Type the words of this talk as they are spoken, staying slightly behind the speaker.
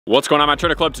What's going on, my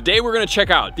trainer club? Today we're going to check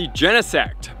out the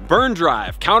Genesect Burn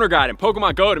Drive Counter Guide in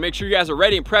Pokemon Go to make sure you guys are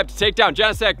ready and prepped to take down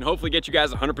Genesect and hopefully get you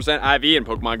guys 100% IV in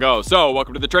Pokemon Go. So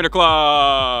welcome to the trainer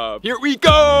club. Here we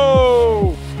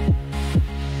go.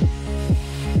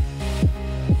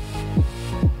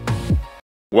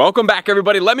 Welcome back,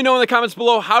 everybody. Let me know in the comments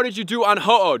below, how did you do on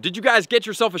Ho-Oh? Did you guys get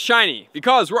yourself a shiny?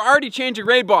 Because we're already changing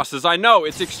raid bosses. I know,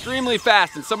 it's extremely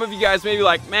fast, and some of you guys may be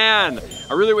like, man,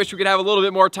 I really wish we could have a little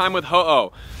bit more time with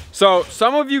Ho-Oh. So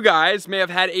some of you guys may have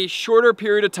had a shorter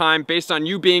period of time based on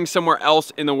you being somewhere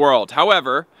else in the world.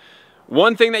 However,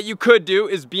 one thing that you could do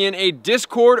is be in a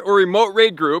Discord or remote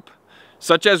raid group,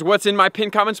 such as what's in my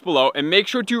pinned comments below, and make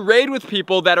sure to raid with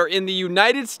people that are in the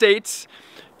United States.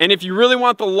 And if you really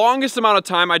want the longest amount of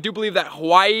time, I do believe that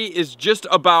Hawaii is just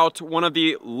about one of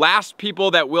the last people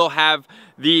that will have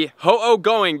the Ho-Oh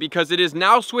going, because it is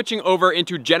now switching over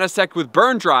into Genesect with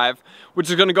Burn Drive, which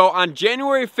is going to go on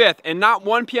January 5th and not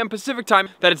 1 p.m. Pacific time.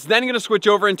 That it's then going to switch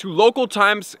over into local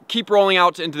times, keep rolling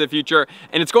out into the future,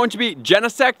 and it's going to be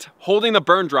Genesect holding the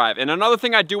Burn Drive. And another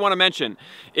thing I do want to mention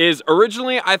is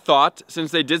originally I thought,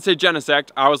 since they did say Genesect,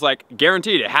 I was like,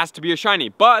 guaranteed it has to be a shiny,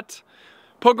 but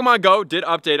Pokemon Go did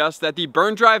update us that the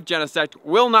Burn Drive Genesect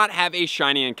will not have a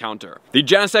shiny encounter. The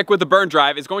Genesect with the Burn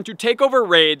Drive is going to take over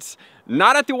raids,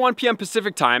 not at the 1 p.m.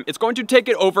 Pacific time. It's going to take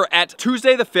it over at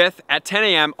Tuesday the 5th at 10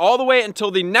 a.m. all the way until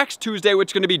the next Tuesday, which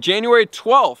is going to be January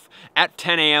 12th at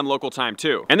 10 a.m. local time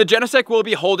too. And the Genesect will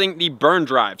be holding the Burn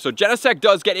Drive. So Genesect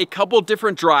does get a couple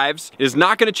different drives. It is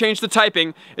not going to change the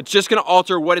typing. It's just going to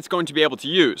alter what it's going to be able to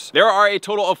use. There are a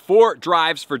total of 4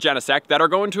 drives for Genesect that are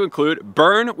going to include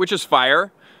Burn, which is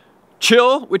fire,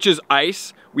 Chill, which is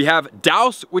ice, we have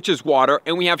Douse, which is water,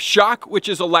 and we have Shock, which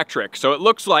is electric. So it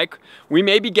looks like we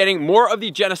may be getting more of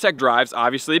the Genesect drives,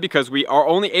 obviously, because we are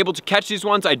only able to catch these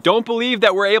ones. I don't believe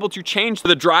that we're able to change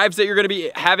the drives that you're going to be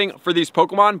having for these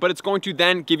Pokemon, but it's going to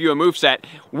then give you a moveset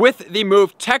with the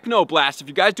move Techno Blast. If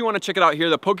you guys do want to check it out here,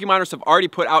 the Pokemoners have already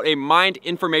put out a mind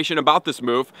information about this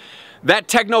move. That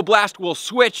Techno Blast will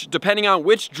switch depending on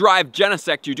which drive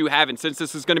Genesect you do have, and since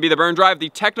this is going to be the Burn Drive, the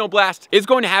Techno Blast is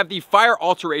going to have the fire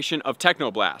alteration of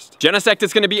Techno Blast. Genesect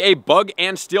is going to be a Bug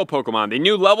and Steel Pokemon. The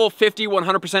new level 50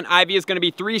 100% IV is going to be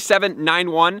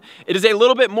 3791. It is a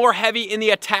little bit more heavy in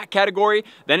the attack category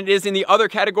than it is in the other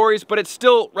categories, but it's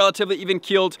still relatively even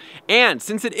keeled. And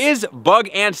since it is Bug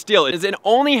and Steel, it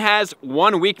only has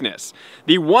one weakness.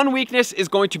 The one weakness is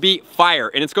going to be fire,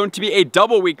 and it's going to be a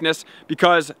double weakness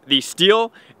because the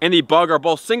Steel and the Bug are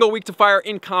both single weak to fire.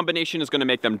 In combination is going to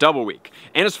make them double weak.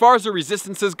 And as far as the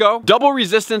resistances go, double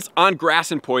resistance on grass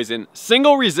and poison,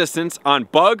 single resistance on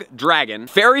Bug, Dragon,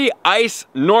 Fairy, Ice,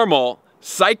 Normal,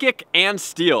 Psychic, and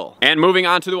Steel. And moving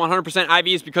on to the 100%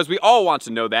 IVs, because we all want to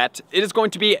know that, it is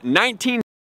going to be 19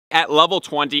 at level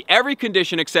 20, every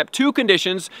condition except 2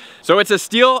 conditions. So it's a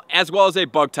Steel as well as a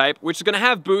Bug type, which is going to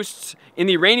have boosts in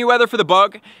the rainy weather for the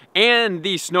Bug and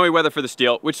the snowy weather for the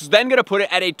Steel, which is then going to put it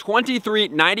at a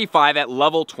 2395 at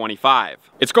level 25.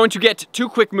 It's going to get 2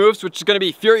 quick moves, which is going to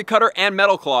be Fury Cutter and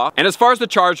Metal Claw. And as far as the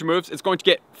charge moves, it's going to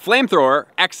get Flamethrower,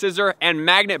 X-Scissor, and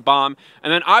Magnet Bomb.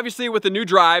 And then obviously with the new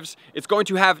drives, it's going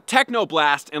to have Techno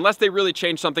Blast, unless they really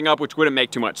change something up, which wouldn't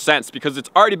make too much sense because it's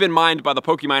already been mined by the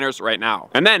Pokemoners right now.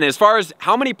 And then as far as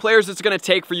how many players it's going to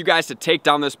take for you guys to take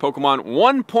down this Pokemon,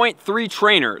 1.3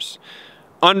 trainers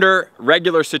under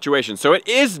regular situations. So it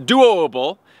is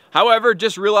doable. However,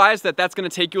 just realize that that's going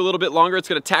to take you a little bit longer. It's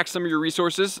going to tax some of your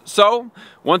resources. So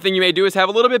one thing you may do is have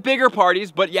a little bit bigger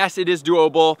parties, but yes, it is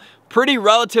doable. Pretty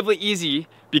relatively easy,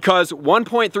 because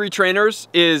 1.3 trainers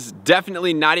is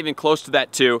definitely not even close to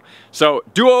that too. So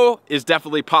duo is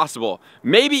definitely possible.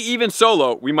 Maybe even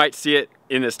solo, we might see it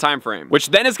in this time frame, which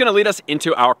then is going to lead us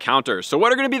into our counters. So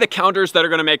what are going to be the counters that are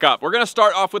going to make up? We're going to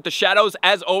start off with the shadows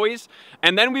as always,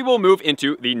 and then we will move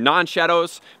into the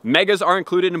non-shadows. Megas are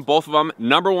included in both of them.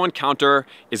 Number 1 counter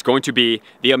is going to be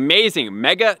the amazing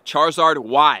Mega Charizard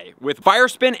Y with Fire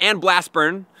Spin and Blast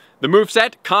Burn. The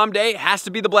moveset, Calm Day, has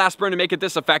to be the Blast Burn to make it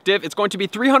this effective. It's going to be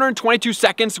 322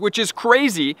 seconds, which is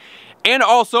crazy. And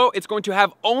also, it's going to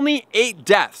have only 8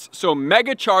 deaths. So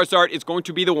Mega Charizard is going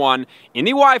to be the one in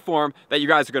the Y form that you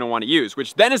guys are going to want to use,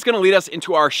 which then is going to lead us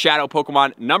into our Shadow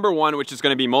Pokemon number 1, which is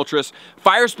going to be Moltres.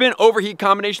 Fire Spin, Overheat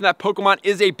combination. That Pokemon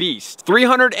is a beast.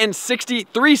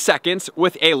 363 seconds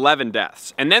with 11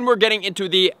 deaths. And then we're getting into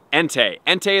the Entei.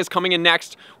 Entei is coming in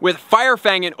next with Fire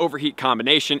Fang and Overheat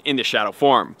combination in the Shadow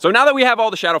form. So now that we have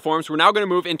all the Shadow forms, we're now going to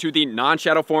move into the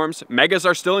non-Shadow forms. Megas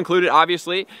are still included,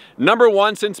 obviously. Number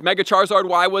 1, since Mega Charizard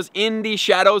Y was in the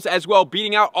shadows as well,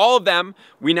 beating out all of them.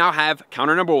 We now have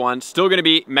counter number 1, still going to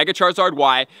be Mega Charizard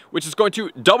Y, which is going to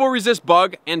double resist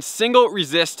bug and single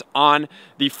resist on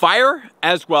the fire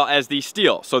as well as the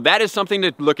steel. So that is something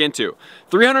to look into.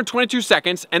 322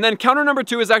 seconds, and then counter number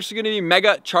 2 is actually going to be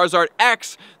Mega Charizard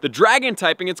X, the dragon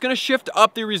typing. It's going to shift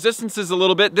up the resistances a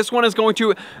little bit. This one is going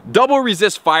to double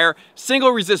resist fire,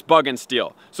 single resist bug and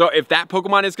steel. So if that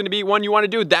Pokemon is going to be one you want to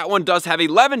do, that one does have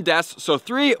 11 deaths, so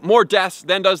 3 more deaths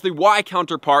than does the Y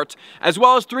counterpart, as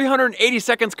well as 380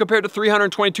 seconds compared to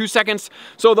 322 seconds.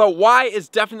 So the Y is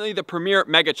definitely the premier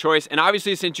Mega choice, and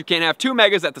obviously since you can't have 2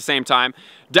 Megas at the same time,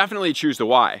 definitely choose the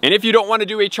Y. And if you don't want to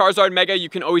do a Charizard Mega, you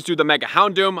can always do the Mega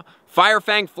Houndoom. Fire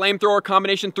Fang Flamethrower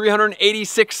combination,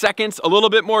 386 seconds, a little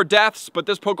bit more deaths, but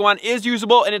this Pokemon is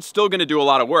usable and it's still going to do a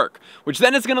lot of work. Which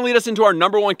then is going to lead us into our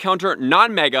number 1 counter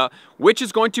non-Mega, which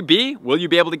is going to be, will you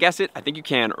be able to guess it? I think you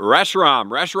can. Reshiram.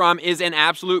 Reshiram is an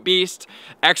absolute beast.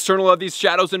 External of these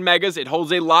Shadows and Megas, it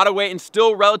holds a lot of weight and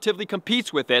still relatively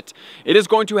competes with it. It is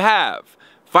going to have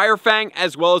Fire Fang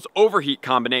as well as Overheat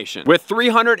combination with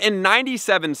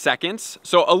 397 seconds,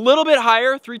 so a little bit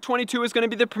higher. 322 is going to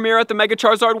be the premier at the Mega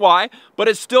Charizard Y, but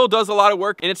it still does a lot of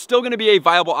work and it's still going to be a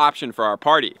viable option for our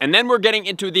party. And then we're getting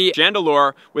into the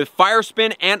Chandelure with Fire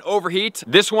Spin and Overheat.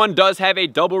 This one does have a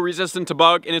double resistant to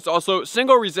bug and it's also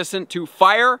single resistant to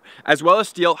fire as well as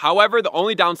steel. However, the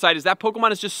only downside is that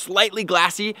Pokemon is just slightly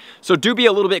glassy, so do be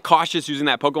a little bit cautious using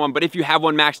that Pokemon, but if you have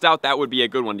one maxed out, that would be a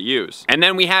good one to use. And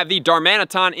then we have the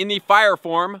Darmanitan in the fire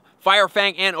form, Fire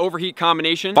Fang and Overheat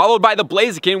combination, followed by the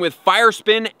Blaziken with Fire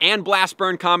Spin and Blast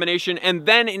Burn combination, and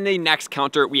then in the next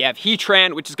counter we have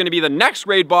Heatran, which is going to be the next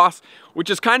raid boss, which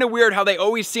is kind of weird how they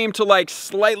always seem to like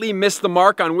slightly miss the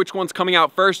mark on which one's coming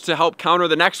out first to help counter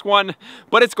the next one,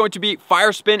 but it's going to be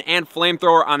Fire Spin and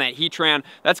Flamethrower on that Heatran.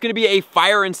 That's going to be a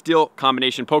Fire and Steel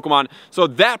combination Pokemon, so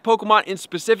that Pokemon in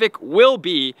specific will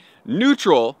be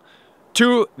neutral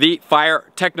to the Fire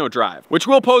Techno Drive, which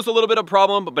will pose a little bit of a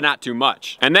problem, but not too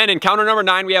much. And then in counter number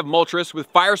 9, we have Moltres with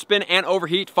Fire Spin and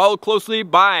Overheat, followed closely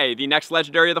by the next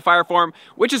legendary of the fire form,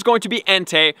 which is going to be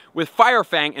Entei with Fire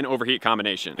Fang and Overheat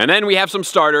combination. And then we have some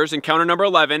starters in counter number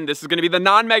 11. This is going to be the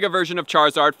non-Mega version of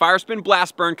Charizard, Fire Spin,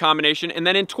 Blast Burn combination. And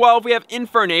then in 12, we have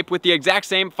Infernape with the exact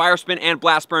same Fire Spin and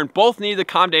Blast Burn. Both need the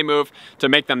Calm Day move to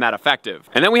make them that effective.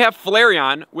 And then we have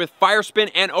Flareon with Fire Spin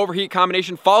and Overheat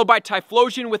combination, followed by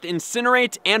Typhlosion with Incinerate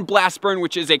and Blast Burn,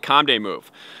 which is a Calm Day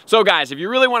move. So guys, if you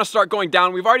really want to start going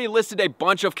down, we've already listed a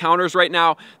bunch of counters right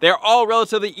now. They're all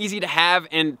relatively easy to have,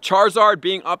 and Charizard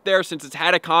being up there since it's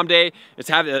had a Calm Day, it's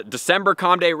had a December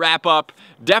Calm Day wrap up.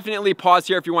 Definitely pause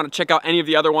here if you want to check out any of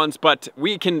the other ones, but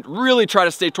we can really try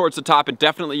to stay towards the top and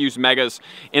definitely use Megas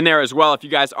in there as well if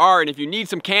you guys are. And if you need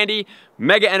some candy,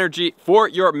 Mega Energy for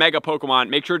your Mega Pokemon.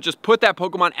 Make sure to just put that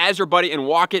Pokemon as your buddy and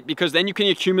walk it, because then you can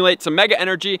accumulate some Mega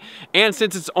Energy. And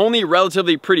since it's only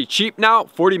relatively pretty cheap now,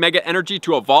 40 Mega Energy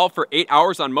to evolve for 8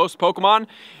 hours on most Pokemon,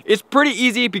 it's pretty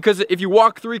easy, because if you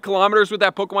walk 3 kilometers with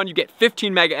that Pokemon, you get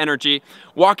 15 Mega Energy.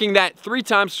 Walking that 3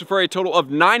 times for a total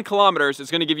of 9 kilometers is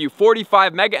going to give you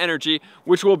 45 Mega Energy,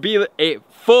 which will be a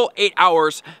full 8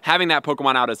 hours having that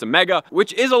Pokemon out as a Mega,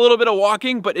 which is a little bit of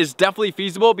walking, but is definitely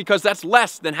feasible, because that's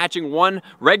less than hatching one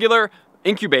regular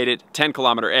incubated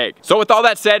 10-kilometer egg. So with all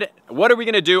that said, what are we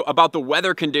going to do about the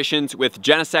weather conditions with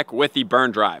Genesect with the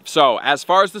Burn Drive? So as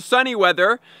far as the sunny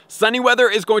weather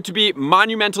is going to be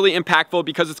monumentally impactful,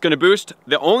 because it's going to boost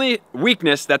the only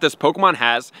weakness that this Pokemon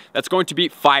has, that's going to be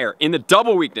fire in the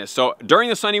double weakness. So during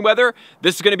the sunny weather,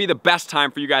 this is going to be the best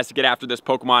time for you guys to get after this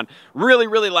Pokemon. Really,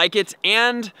 really like it.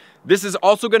 And this is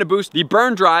also going to boost the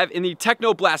Burn Drive in the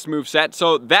Techno Blast moveset.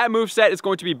 So that moveset is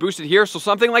going to be boosted here. So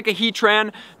something like a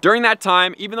Heatran during that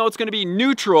time, even though it's going to be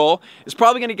neutral, is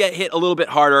probably going to get hit a little bit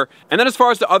harder. And then as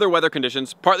far as the other weather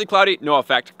conditions, partly cloudy, no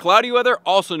effect. Cloudy weather,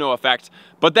 also no effect.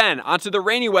 But then onto the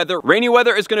rainy weather. Rainy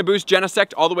weather is going to boost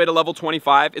Genesect all the way to level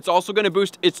 25. It's also going to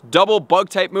boost its double bug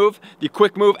type move, the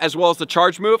quick move, as well as the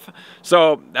charge move.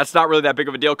 So that's not really that big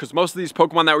of a deal, because most of these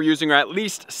Pokemon that we're using are at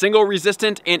least single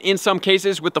resistant, and in some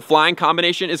cases with the flying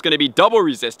combination is going to be double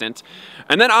resistant.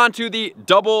 And then onto the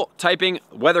double typing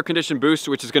weather condition boost,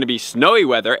 which is going to be snowy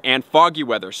weather and foggy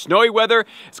weather. Snowy weather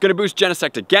is going to boost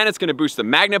Genesect again. It's going to boost the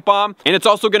Magnet Bomb, and it's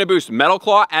also going to boost Metal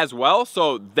Claw as well.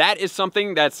 So that is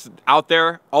something that's out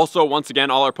there. Also, once again,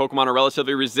 all our Pokemon are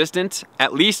relatively resistant,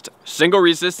 at least single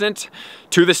resistant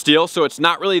to the steel, so it's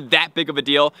not really that big of a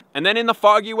deal. And then in the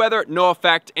foggy weather, no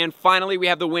effect. And finally, we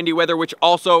have the windy weather, which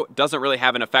also doesn't really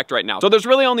have an effect right now. So there's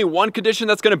really only one condition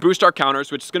that's going to boost our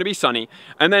counters, which is going to be sunny,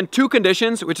 and then 2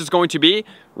 conditions, which is going to be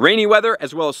rainy weather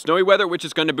as well as snowy weather, which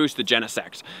is going to boost the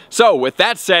Genesect. So with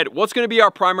that said, what's going to be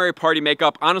our primary party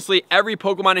makeup? Honestly, honestly, every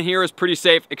Pokemon in here is pretty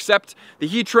safe, except the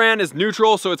Heatran is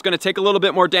neutral, so it's gonna take a little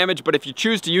bit more damage, but if you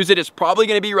choose to use it, it's probably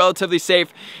gonna be relatively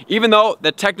safe, even though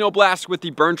the Technoblast with the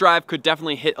Burn Drive could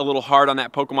definitely hit a little hard on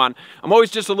that Pokemon. I'm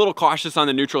always just a little cautious on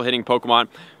the neutral hitting Pokemon,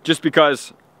 just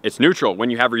because it's neutral.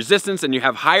 When you have resistance and you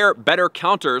have higher, better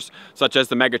counters, such as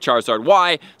the Mega Charizard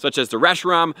Y, such as the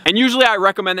Reshiram, and usually I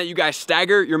recommend that you guys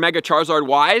stagger your Mega Charizard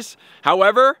Ys.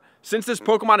 However, since this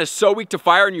Pokemon is so weak to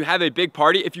fire and you have a big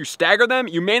party, if you stagger them,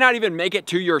 you may not even make it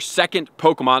to your second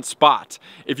Pokemon spot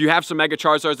if you have some Mega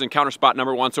Charizards in counter spot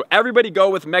number 1. So everybody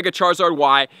go with Mega Charizard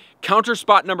Y, counter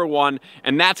spot number 1,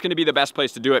 and that's gonna be the best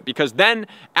place to do it, because then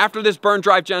after this Burn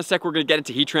Drive Genesect, we're gonna get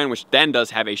into Heatran, which then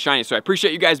does have a shiny. So I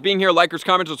appreciate you guys being here, likers,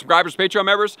 commenters, subscribers, Patreon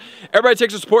members. Everybody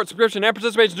takes the support, subscription, and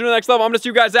participation to the next level. I'm gonna see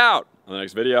you guys out on the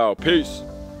next video. Peace.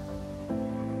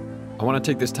 I want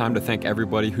to take this time to thank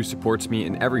everybody who supports me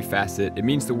in every facet. It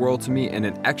means the world to me, and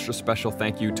an extra special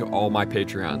thank you to all my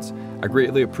Patreons. I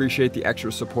greatly appreciate the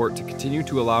extra support to continue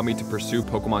to allow me to pursue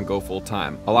Pokemon Go full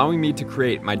time, allowing me to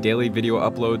create my daily video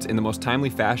uploads in the most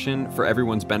timely fashion for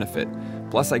everyone's benefit.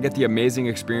 Plus, I get the amazing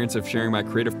experience of sharing my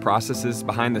creative processes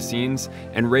behind the scenes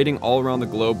and raiding all around the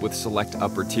globe with select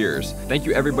upper tiers. Thank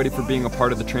you everybody for being a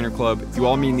part of the Trainer Club. You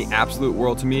all mean the absolute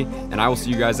world to me, and I will see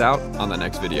you guys out on the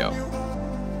next video.